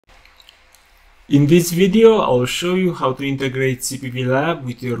In this video, I'll show you how to integrate CPV Lab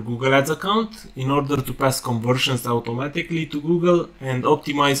with your Google Ads account in order to pass conversions automatically to Google and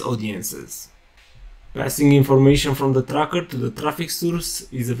optimize audiences. Passing information from the tracker to the traffic source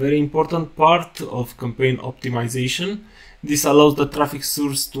is a very important part of campaign optimization. This allows the traffic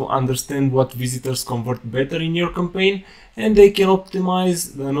source to understand what visitors convert better in your campaign, and they can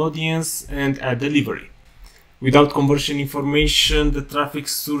optimize an audience and ad delivery. Without conversion information, the traffic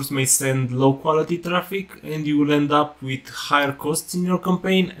source may send low quality traffic and you will end up with higher costs in your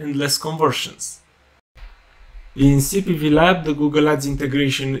campaign and less conversions. In CPV Lab, the Google Ads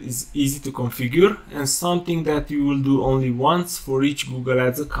integration is easy to configure and something that you will do only once for each Google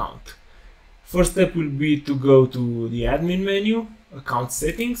Ads account. First step will be to go to the admin menu, account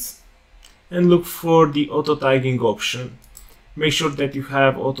settings, and look for the auto tagging option. Make sure that you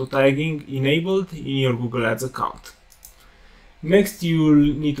have auto tagging enabled in your Google Ads account. Next, you will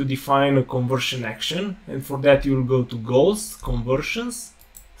need to define a conversion action, and for that you will go to Goals, Conversions,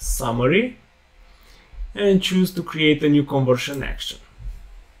 Summary, and choose to create a new conversion action.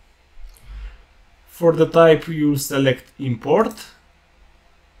 For the type, you will select Import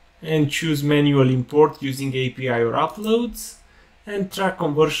and choose Manual Import using API or uploads, and track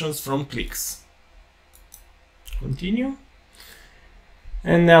conversions from clicks. Continue.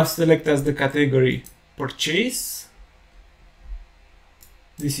 And now select as the category Purchase.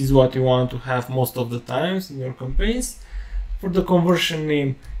 This is what you want to have most of the times in your campaigns. For the conversion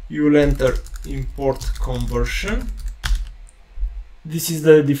name, you will enter import conversion. This is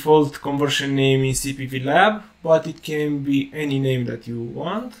the default conversion name in CPV Lab, but it can be any name that you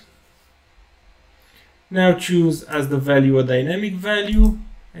want. Now choose as the value a dynamic value,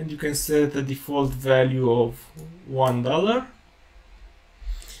 and you can set a default value of $1.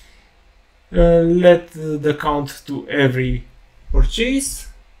 Let the count to every purchase.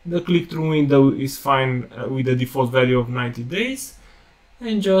 The click-through window is fine with the default value of 90 days,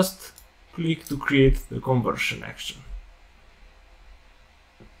 and just click to create the conversion action.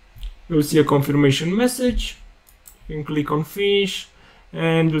 You'll see a confirmation message. You can click on finish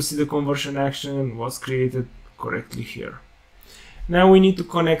and you'll see the conversion action was created correctly here. Now we need to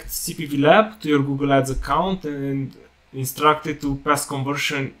connect CPV Lab to your Google Ads account and instruct it to pass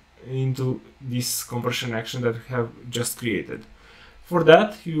conversion into this conversion action that we have just created. For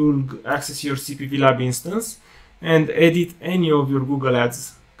that, you will access your CPV Lab instance and edit any of your Google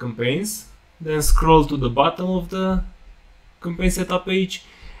Ads campaigns. Then scroll to the bottom of the campaign setup page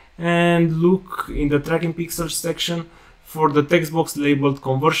and look in the tracking pixels section for the text box labeled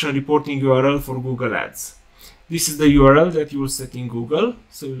conversion reporting URL for Google Ads. This is the URL that you will set in Google,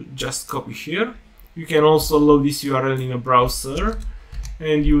 so just copy here. You can also load this URL in a browser,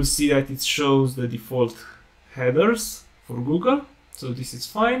 and you will see that it shows the default headers for Google, so this is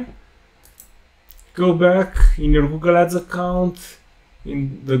fine. Go back in your Google Ads account,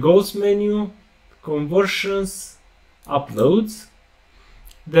 in the Goals menu, Conversions, Uploads,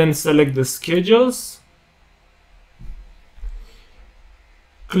 then select the schedules,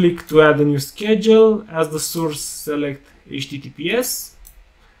 click to add a new schedule. As the source, select HTTPS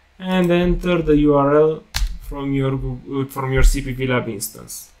and enter the URL from your CPV Lab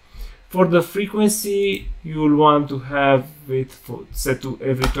instance. For the frequency, you will want to have it set to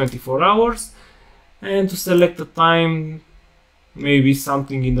every 24 hours, and to select a time, maybe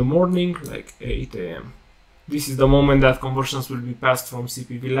something in the morning, like 8 AM. This is the moment that conversions will be passed from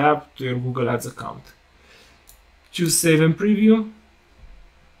CPV Lab to your Google Ads account. Choose Save and Preview,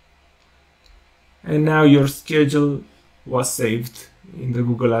 and now your schedule was saved in the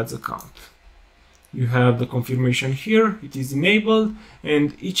Google Ads account. You have the confirmation here, it is enabled,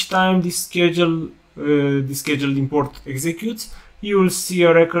 and each time this scheduled import executes, you will see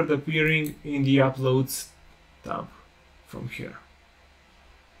a record appearing in the Uploads tab from here.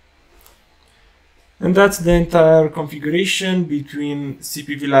 And that's the entire configuration between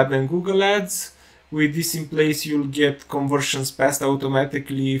CPV Lab and Google Ads. With this in place, you'll get conversions passed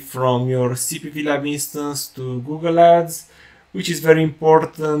automatically from your CPV Lab instance to Google Ads, which is very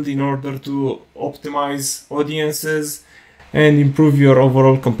important in order to optimize audiences and improve your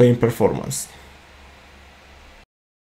overall campaign performance.